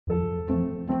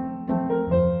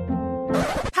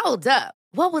Hold up.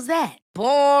 What was that?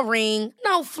 Boring.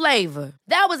 No flavor.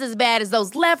 That was as bad as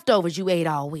those leftovers you ate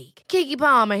all week. Keke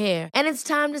Palmer here, and it's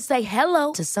time to say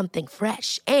hello to something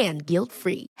fresh and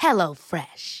guilt-free. Hello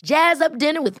Fresh. Jazz up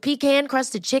dinner with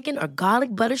pecan-crusted chicken or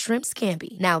garlic butter shrimp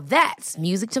scampi. Now that's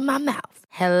music to my mouth.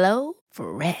 Hello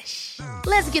Fresh.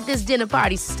 Let's get this dinner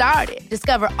party started.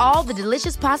 Discover all the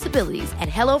delicious possibilities at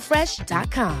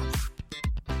hellofresh.com.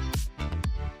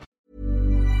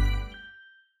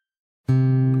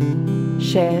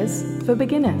 Shares for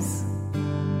Beginners.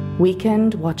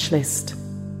 Weekend Watchlist.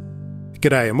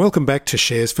 G'day and welcome back to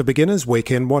Shares for Beginners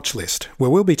Weekend Watchlist, where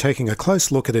we'll be taking a close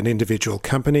look at an individual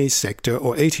company, sector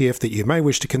or ETF that you may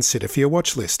wish to consider for your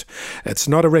watchlist. It's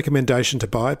not a recommendation to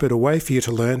buy, but a way for you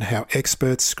to learn how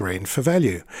experts screen for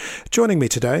value. Joining me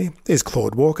today is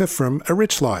Claude Walker from A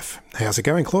Rich Life. How's it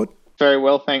going, Claude? Very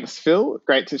well, thanks, Phil.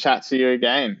 Great to chat to you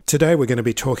again. Today we're going to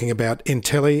be talking about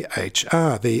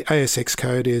IntelliHR. The ASX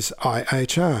code is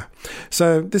IHR.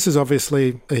 So this is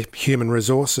obviously a human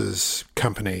resources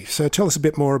company. So tell us a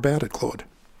bit more about it, Claude.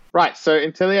 Right, so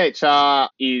IntelliHR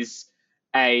is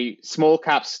a small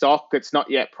cap stock that's not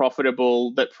yet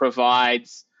profitable that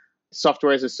provides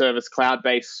software as a service,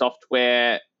 cloud-based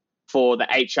software for the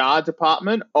HR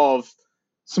department of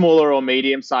smaller or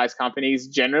medium-sized companies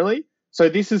generally. So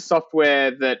this is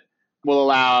software that will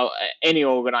allow any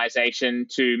organization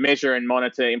to measure and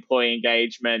monitor employee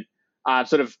engagement,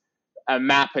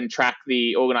 map and track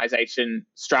the organization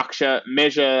structure,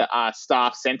 measure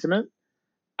staff sentiment,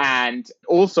 and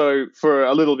also for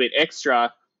a little bit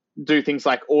extra, do things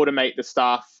like automate the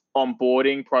staff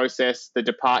onboarding process, the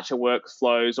departure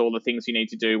workflows, all the things you need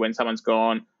to do when someone's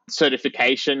gone,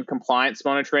 certification, compliance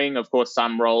monitoring. Of course,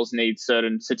 some roles need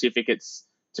certain certificates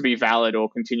to be valid or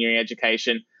continuing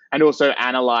education, and also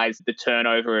analyze the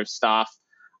turnover of staff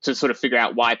to sort of figure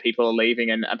out why people are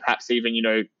leaving and perhaps even,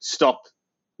 stop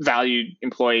valued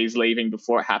employees leaving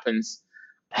before it happens.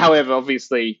 However,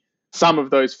 obviously, some of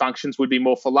those functions would be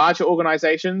more for larger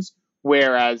organizations,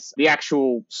 whereas the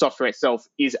actual software itself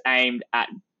is aimed at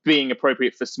being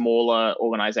appropriate for smaller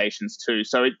organizations too.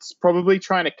 So it's probably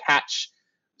trying to catch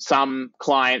some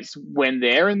clients when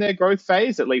they're in their growth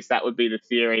phase. At least that would be the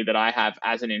theory that I have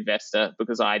as an investor,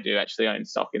 because I do actually own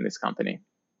stock in this company.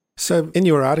 So in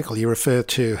your article, you refer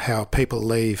to how people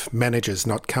leave managers,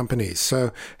 not companies.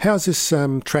 So how's this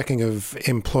tracking of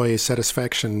employee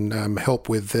satisfaction help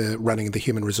with running the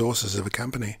human resources of a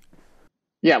company?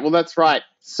 Yeah, well, that's right.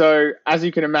 So as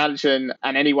you can imagine,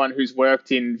 and anyone who's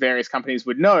worked in various companies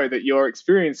would know, that your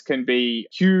experience can be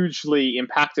hugely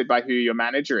impacted by who your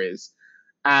manager is.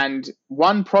 And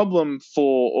one problem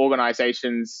for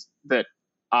organizations that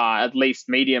are at least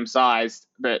medium-sized,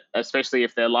 but especially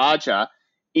if they're larger,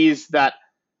 is that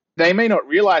they may not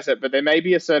realize it, but there may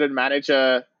be a certain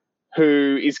manager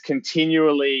who is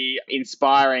continually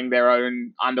inspiring their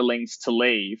own underlings to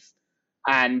leave.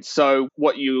 And so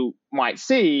what you might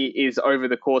see is over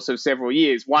the course of several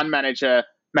years, one manager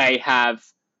may have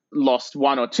lost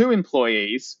one or two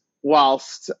employees,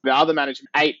 whilst the other manager,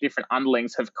 8 different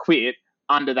underlings have quit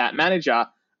under that manager.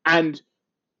 And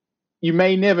you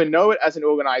may never know it as an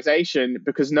organization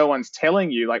because no one's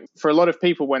telling you. Like, for a lot of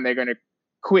people, when they're going to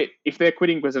quit, if they're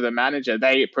quitting because of the manager,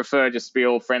 they prefer just to be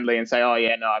all friendly and say, oh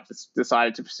yeah, no, I've just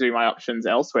decided to pursue my options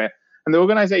elsewhere. And the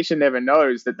organization never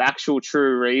knows that the actual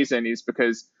true reason is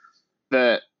because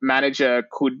the manager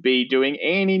could be doing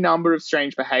any number of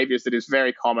strange behaviors that is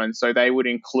very common. So they would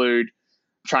include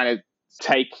trying to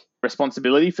take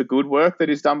responsibility for good work that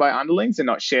is done by underlings and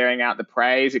not sharing out the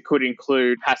praise. It could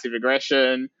include passive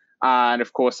aggression. And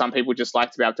of course, some people just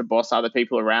like to be able to boss other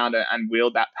people around and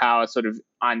wield that power sort of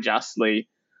unjustly.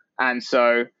 And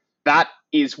so that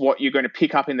is what you're going to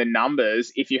pick up in the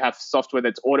numbers if you have software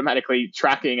that's automatically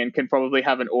tracking and can probably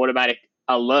have an automatic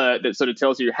alert that sort of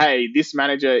tells you, hey, this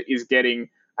manager is getting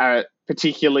a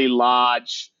particularly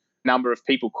large number of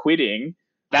people quitting.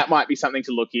 That might be something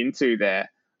to look into there.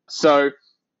 So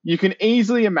you can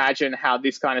easily imagine how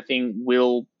this kind of thing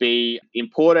will be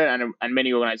important and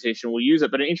many organizations will use it.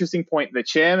 But an interesting point the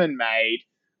chairman made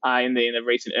in the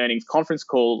recent earnings conference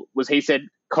call was he said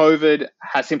COVID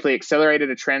has simply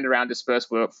accelerated a trend around dispersed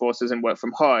workforces and work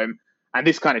from home. And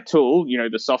this kind of tool,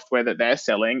 the software that they're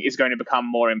selling, is going to become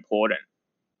more important.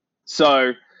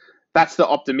 So that's the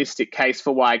optimistic case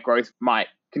for why growth might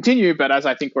continue. But as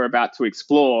I think we're about to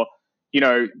explore,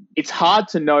 it's hard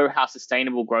to know how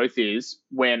sustainable growth is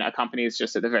when a company is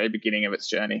just at the very beginning of its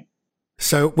journey.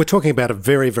 So we're talking about a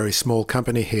very, very small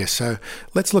company here. So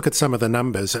let's look at some of the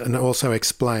numbers and also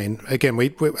explain. Again,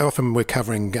 we're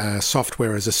covering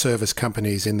software as a service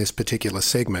companies in this particular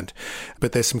segment,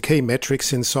 but there's some key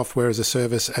metrics in software as a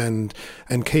service and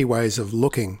key ways of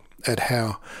looking at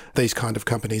how these kind of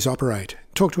companies operate.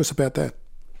 Talk to us about that.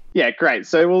 Yeah, great.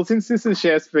 So, well, since this is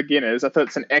Shares for Beginners, I thought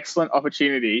it's an excellent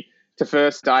opportunity to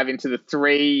first dive into the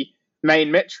three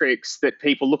main metrics that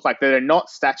people look like that are not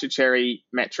statutory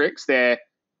metrics. They're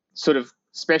sort of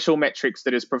special metrics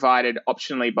that is provided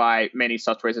optionally by many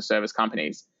software as a service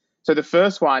companies. So the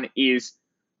first one is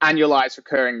annualized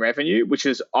recurring revenue, which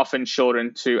is often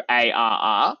shortened to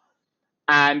ARR.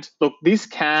 And look, this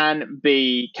can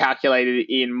be calculated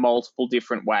in multiple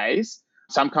different ways.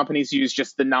 Some companies use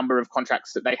just the number of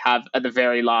contracts that they have at the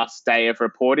very last day of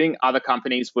reporting. Other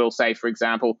companies will say, for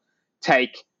example,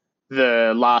 take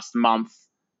the last month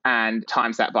and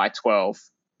times that by 12.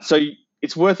 So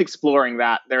it's worth exploring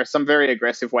that. There are some very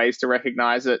aggressive ways to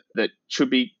recognize it that should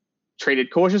be treated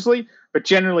cautiously. But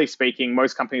generally speaking,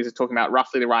 most companies are talking about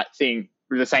roughly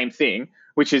the same thing,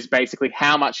 which is basically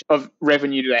how much of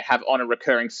revenue do they have on a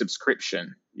recurring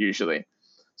subscription usually.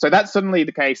 So that's certainly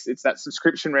the case. It's that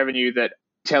subscription revenue that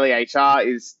IntelliHR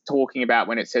is talking about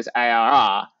when it says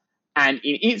ARR. And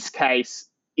in its case,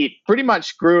 it pretty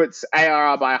much grew its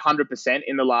ARR by 100%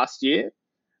 in the last year.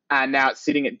 And now it's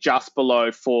sitting at just below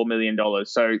 $4 million,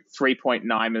 so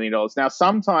 $3.9 million. Now,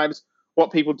 sometimes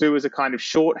what people do as a kind of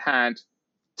shorthand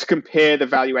to compare the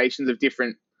valuations of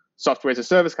different software as a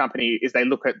service company is they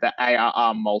look at the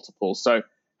ARR multiple. So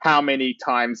how many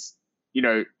times,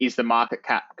 is the market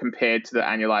cap compared to the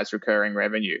annualized recurring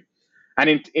revenue? And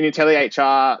in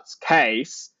IntelliHR's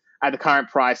case, at the current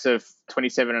price of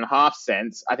 27.5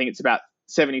 cents, I think it's about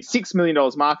 $76 million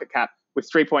market cap with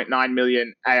 3.9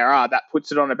 million ARR. That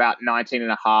puts it on about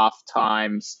 19.5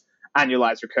 times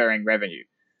annualized recurring revenue.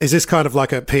 Is this kind of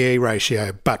like a PE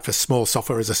ratio, but for small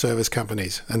software as a service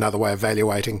companies, another way of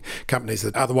evaluating companies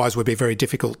that otherwise would be very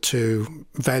difficult to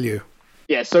value?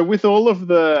 Yeah, so with all of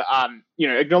the,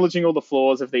 acknowledging all the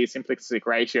flaws of these simplistic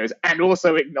ratios and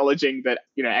also acknowledging that,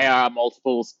 ARR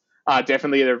multiples are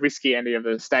definitely at the risky end of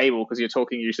the stable because you're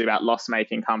talking usually about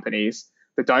loss-making companies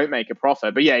that don't make a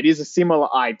profit. But yeah, it is a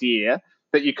similar idea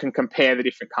that you can compare the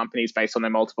different companies based on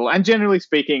their multiple. And generally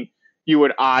speaking, you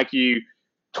would argue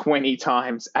 20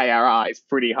 times ARR is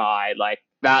pretty high. Like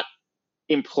that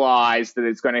implies that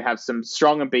it's going to have some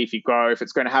strong and beefy growth.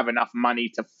 It's going to have enough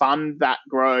money to fund that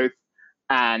growth.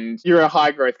 And you're a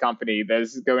high growth company.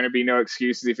 There's going to be no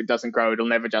excuses if it doesn't grow. It'll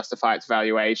never justify its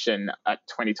valuation at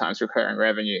 20 times recurring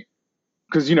revenue.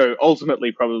 Because,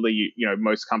 ultimately, probably,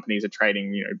 most companies are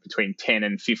trading, between 10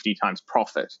 and 50 times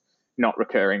profit, not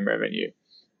recurring revenue.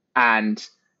 And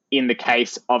in the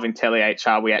case of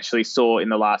IntelliHR, we actually saw in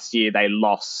the last year, they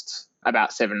lost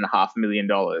about $7.5 million.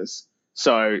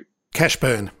 So cash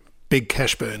burn, big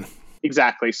cash burn.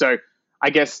 Exactly. So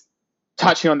I guess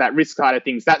touching on that risk side of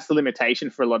things, that's the limitation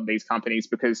for a lot of these companies,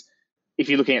 because if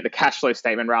you're looking at the cash flow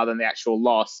statement rather than the actual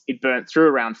loss, it burnt through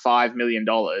around $5 million.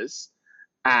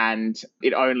 And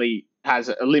it only has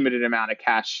a limited amount of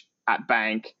cash at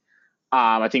bank.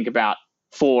 I think about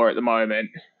 4 at the moment,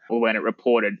 or when it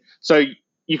reported. So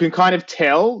you can kind of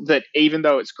tell that even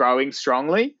though it's growing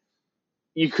strongly,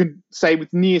 you could say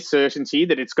with near certainty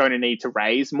that it's going to need to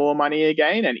raise more money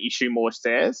again and issue more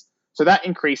shares. So that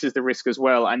increases the risk as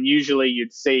well. And usually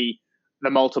you'd see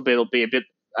the multiple be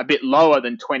a bit lower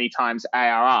than 20 times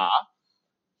ARR.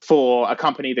 For a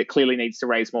company that clearly needs to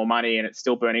raise more money and it's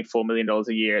still burning $4 million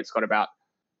a year. It's got about,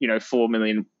 $4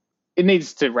 million. It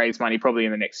needs to raise money probably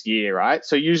in the next year, right?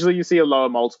 So usually you see a lower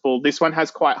multiple. This one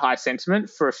has quite high sentiment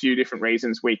for a few different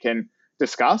reasons we can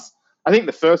discuss. I think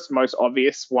the first most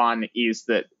obvious one is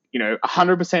that,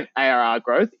 100% ARR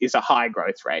growth is a high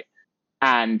growth rate.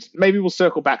 And maybe we'll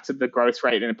circle back to the growth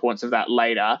rate and importance of that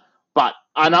later. But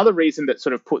another reason that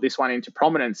sort of put this one into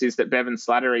prominence is that Bevan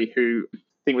Slattery, who I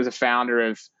think was a founder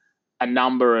of a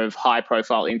number of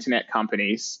high-profile internet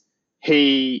companies,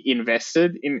 he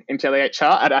invested in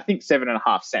IntelliHR at, I think,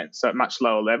 7.5 cents, so at much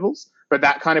lower levels. But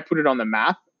that kind of put it on the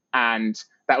map, and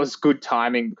that was good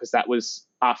timing because that was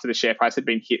after the share price had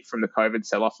been hit from the COVID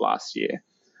sell-off last year.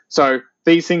 So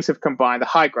these things have combined, the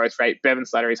high growth rate, Bevan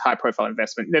Slattery's high-profile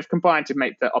investment, they've combined to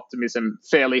make the optimism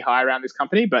fairly high around this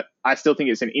company, but I still think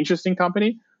it's an interesting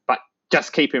company. But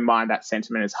just keep in mind that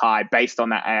sentiment is high based on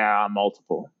that ARR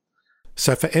multiple.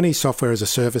 So for any software as a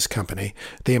service company,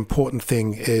 the important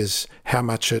thing is how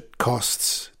much it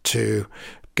costs to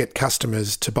get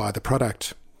customers to buy the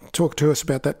product. Talk to us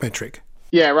about that metric.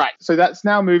 Yeah, right. So that's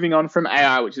now moving on from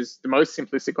ARR, which is the most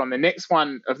simplistic one. The next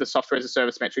one of the software as a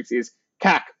service metrics is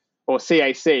CAC, or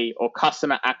CAC, or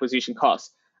customer acquisition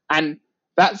costs. And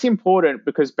that's important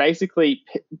because basically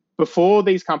before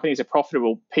these companies are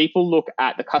profitable, people look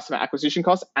at the customer acquisition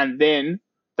cost and then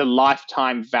the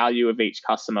lifetime value of each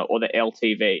customer, or the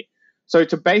LTV. So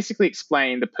to basically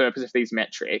explain the purpose of these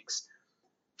metrics,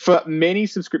 for many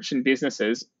subscription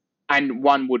businesses, and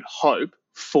one would hope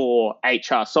for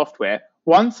HR software,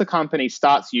 once a company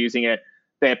starts using it,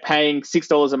 they're paying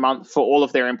 $6 a month for all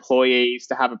of their employees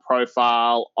to have a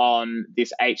profile on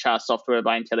this HR software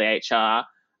by IntelliHR,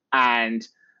 and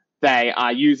they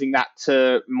are using that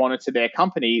to monitor their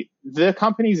company. The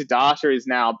company's data is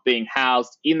now being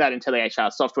housed in that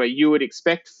IntelliHR software. You would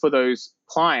expect for those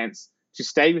clients to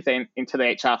stay with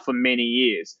IntelliHR for many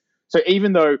years. So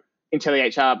even though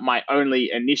IntelliHR might only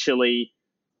initially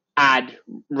add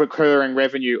recurring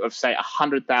revenue of, say,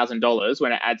 $100,000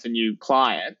 when it adds a new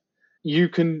client, you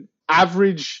can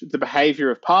average the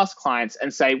behavior of past clients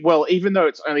and say, well, even though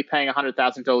it's only paying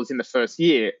 $100,000 in the first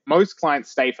year, most clients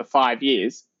stay for 5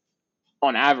 years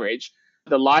on average.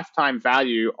 The lifetime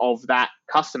value of that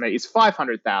customer is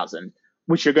 $500,000,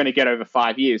 which you're going to get over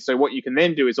 5 years. So what you can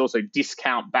then do is also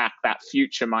discount back that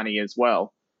future money as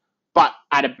well. But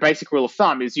at a basic rule of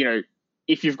thumb is,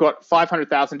 if you've got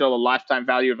 $500,000 lifetime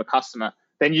value of a customer,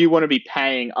 then you want to be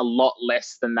paying a lot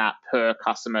less than that per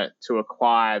customer to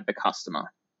acquire the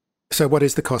customer. So what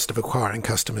is the cost of acquiring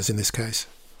customers in this case?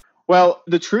 Well,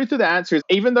 the truth of the answer is,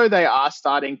 even though they are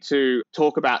starting to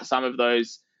talk about some of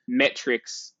those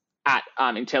metrics at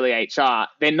IntelliHR,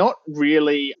 they're not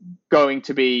really going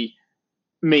to be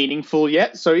meaningful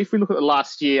yet. So if we look at the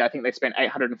last year, I think they spent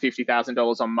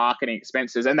 $850,000 on marketing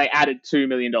expenses, and they added $2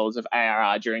 million of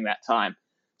ARR during that time.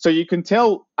 So you can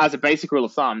tell, as a basic rule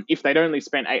of thumb, if they'd only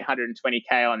spent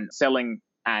 $820K on selling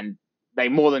and they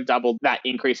more than doubled that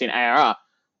increase in ARR,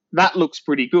 that looks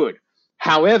pretty good.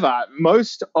 However,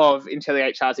 most of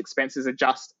IntelliHR's expenses are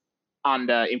just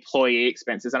under employee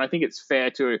expenses. And I think it's fair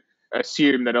to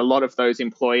assume that a lot of those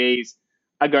employees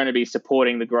are going to be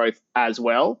supporting the growth as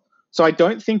well. So I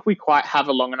don't think we quite have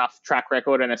a long enough track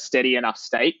record and a steady enough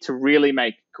state to really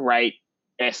make great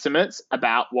estimates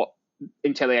about what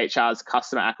IntelliHR's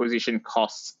customer acquisition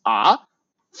costs are.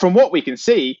 From what we can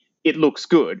see, it looks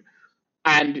good.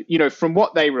 And, from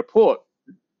what they report,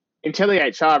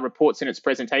 IntelliHR reports in its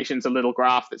presentations a little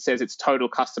graph that says its total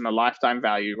customer lifetime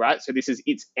value, right? So this is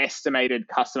its estimated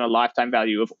customer lifetime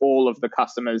value of all of the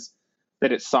customers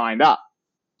that it's signed up.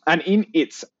 And in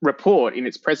its report, in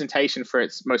its presentation for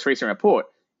its most recent report,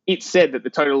 it said that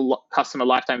the total customer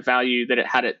lifetime value that it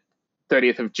had at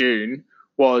 30th of June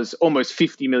was almost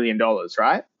 $50 million,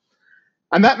 right?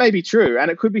 And that may be true,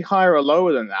 and it could be higher or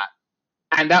lower than that.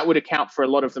 And that would account for a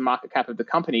lot of the market cap of the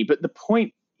company. But the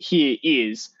point here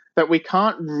is that we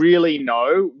can't really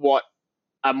know what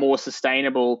a more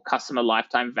sustainable customer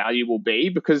lifetime value will be,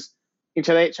 because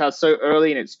IntelliHR is so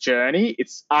early in its journey.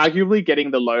 It's arguably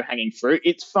getting the low-hanging fruit.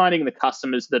 It's finding the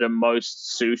customers that are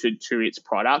most suited to its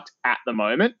product at the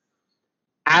moment.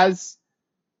 As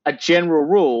a general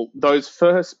rule, those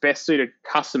first best suited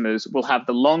customers will have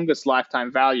the longest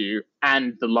lifetime value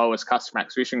and the lowest customer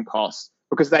acquisition costs,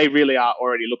 because they really are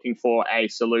already looking for a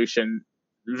solution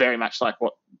very much like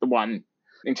what the one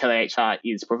IntelliHR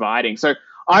is providing. So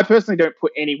I personally don't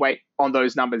put any weight on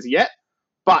those numbers yet,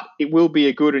 but it will be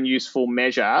a good and useful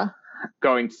measure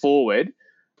going forward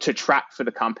to track for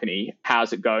the company.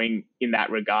 How's it going in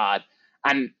that regard?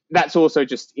 And that's also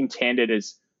just intended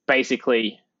as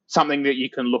basically something that you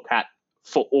can look at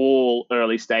for all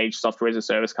early stage software as a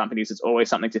service companies. It's always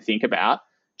something to think about.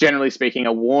 Generally speaking,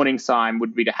 a warning sign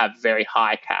would be to have very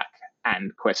high CAC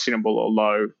and questionable or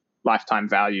low lifetime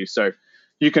value. So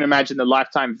you can imagine the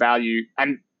lifetime value,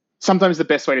 and sometimes the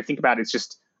best way to think about it is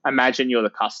just imagine you're the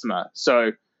customer.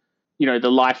 So, the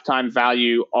lifetime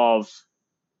value of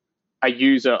a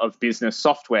user of business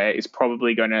software is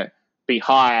probably going to be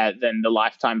higher than the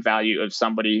lifetime value of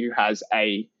somebody who has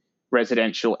a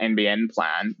residential NBN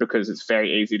plan, because it's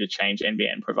very easy to change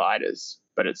NBN providers,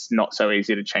 but it's not so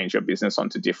easy to change your business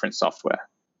onto different software.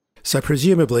 So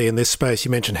presumably in this space,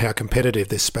 you mentioned how competitive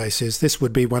this space is. This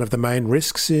would be one of the main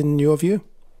risks in your view?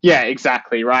 Yeah,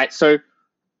 exactly, right? So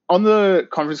on the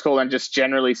conference call, and just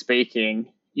generally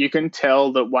speaking, you can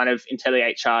tell that one of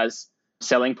IntelliHR's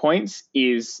selling points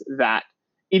is that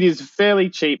it is fairly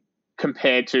cheap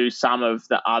compared to some of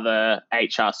the other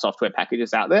HR software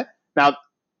packages out there. Now,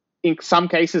 in some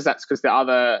cases, that's because the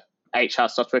other HR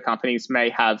software companies may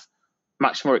have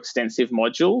much more extensive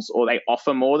modules, or they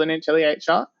offer more than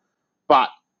IntelliHR. But,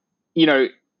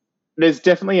 there's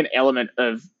definitely an element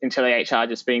of IntelliHR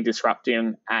just being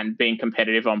disrupting and being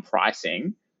competitive on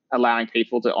pricing, allowing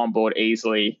people to onboard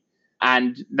easily.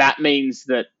 And that means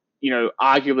that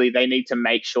arguably they need to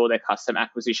make sure their customer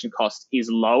acquisition cost is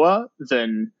lower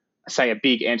than, say, a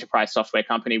big enterprise software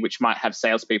company, which might have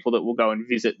salespeople that will go and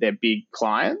visit their big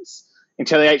clients.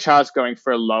 IntelliHR is going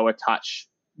for a lower touch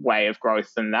way of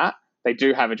growth than that. They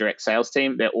do have a direct sales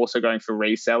team. They're also going for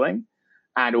reselling.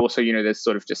 And also, there's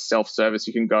sort of just self-service.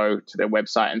 You can go to their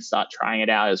website and start trying it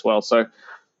out as well. So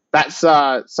that's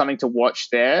something to watch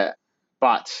there.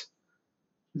 But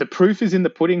the proof is in the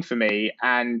pudding for me.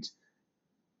 And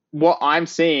what I'm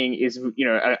seeing is,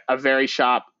 a very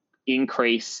sharp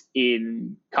increase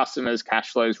in customers'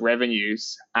 cash flows,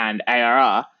 revenues, and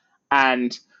ARR.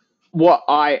 And what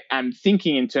I am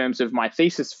thinking in terms of my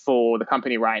thesis for the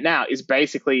company right now is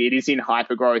basically it is in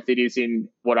hypergrowth. It is in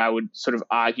what I would sort of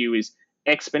argue is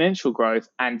exponential growth.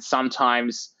 And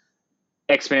sometimes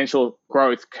exponential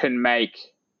growth can make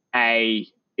a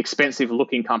expensive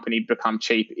looking company become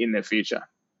cheap in the future.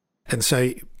 And so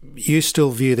you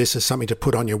still view this as something to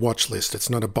put on your watch list.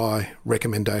 It's not a buy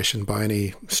recommendation by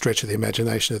any stretch of the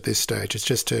imagination at this stage. It's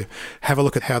just to have a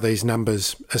look at how these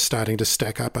numbers are starting to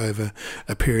stack up over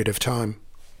a period of time.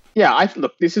 Yeah,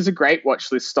 look, this is a great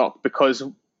watch list stock because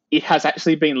it has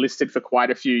actually been listed for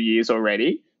quite a few years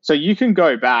already. So you can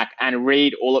go back and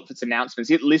read all of its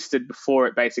announcements. It listed before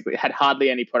it basically had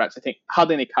hardly any products, I think,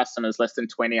 hardly any customers, less than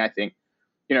 20, I think.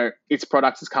 Its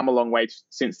products has come a long way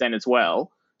since then as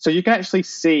well. So you can actually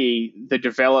see the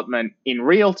development in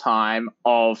real time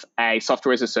of a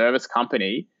software as a service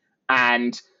company.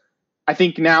 And I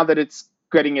think now that it's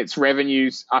getting its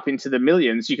revenues up into the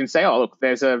millions, you can say, oh, look,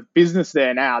 there's a business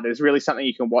there now. There's really something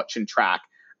you can watch and track.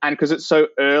 And because it's so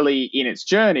early in its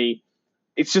journey,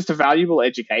 it's just a valuable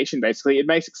education, basically. It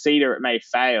may succeed or it may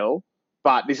fail,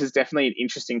 but this is definitely an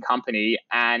interesting company.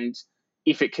 And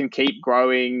if it can keep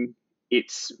growing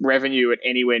its revenue at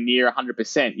anywhere near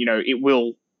 100%, it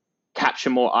will capture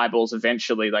more eyeballs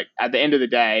eventually. Like at the end of the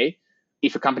day,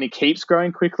 if a company keeps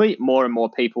growing quickly, more and more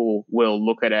people will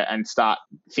look at it and start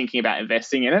thinking about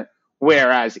investing in it.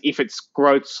 Whereas if its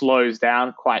growth slows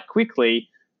down quite quickly,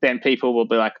 then people will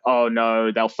be like, oh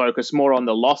no, they'll focus more on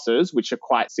the losses, which are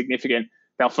quite significant.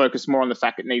 They'll focus more on the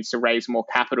fact it needs to raise more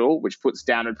capital, which puts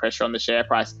downward pressure on the share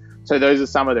price. So those are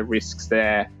some of the risks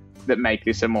there that make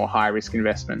this a more high risk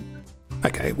investment.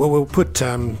 Okay, well, we'll put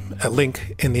a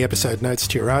link in the episode notes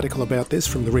to your article about this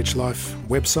from the Rich Life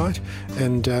website.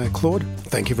 And Claude,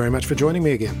 thank you very much for joining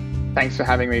me again. Thanks for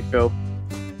having me, Phil.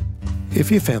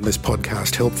 If you found this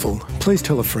podcast helpful, please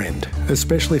tell a friend,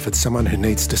 especially if it's someone who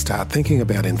needs to start thinking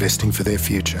about investing for their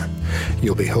future.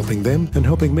 You'll be helping them and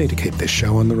helping me to keep this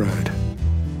show on the road.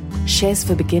 Shares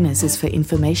for Beginners is for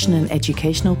information and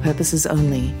educational purposes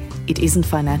only. It isn't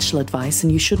financial advice,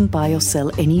 and you shouldn't buy or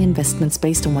sell any investments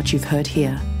based on what you've heard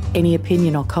here. Any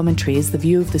opinion or commentary is the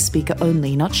view of the speaker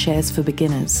only, not Shares for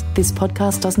Beginners. This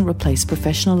podcast doesn't replace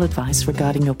professional advice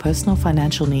regarding your personal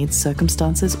financial needs,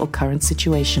 circumstances, or current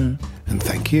situation. And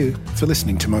thank you for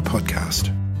listening to my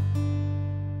podcast.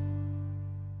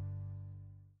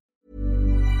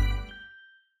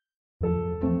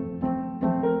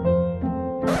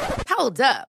 Hold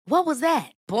up. What was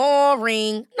that?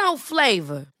 Boring. No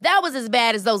flavor. That was as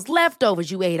bad as those leftovers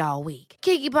you ate all week.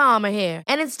 Keke Palmer here.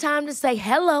 And it's time to say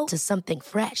hello to something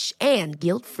fresh and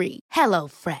guilt-free. Hello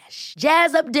Fresh.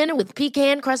 Jazz up dinner with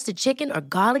pecan-crusted chicken or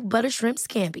garlic butter shrimp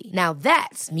scampi. Now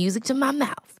that's music to my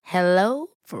mouth. Hello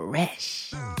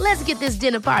Fresh. Let's get this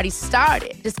dinner party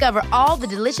started. Discover all the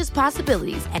delicious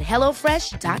possibilities at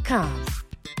HelloFresh.com.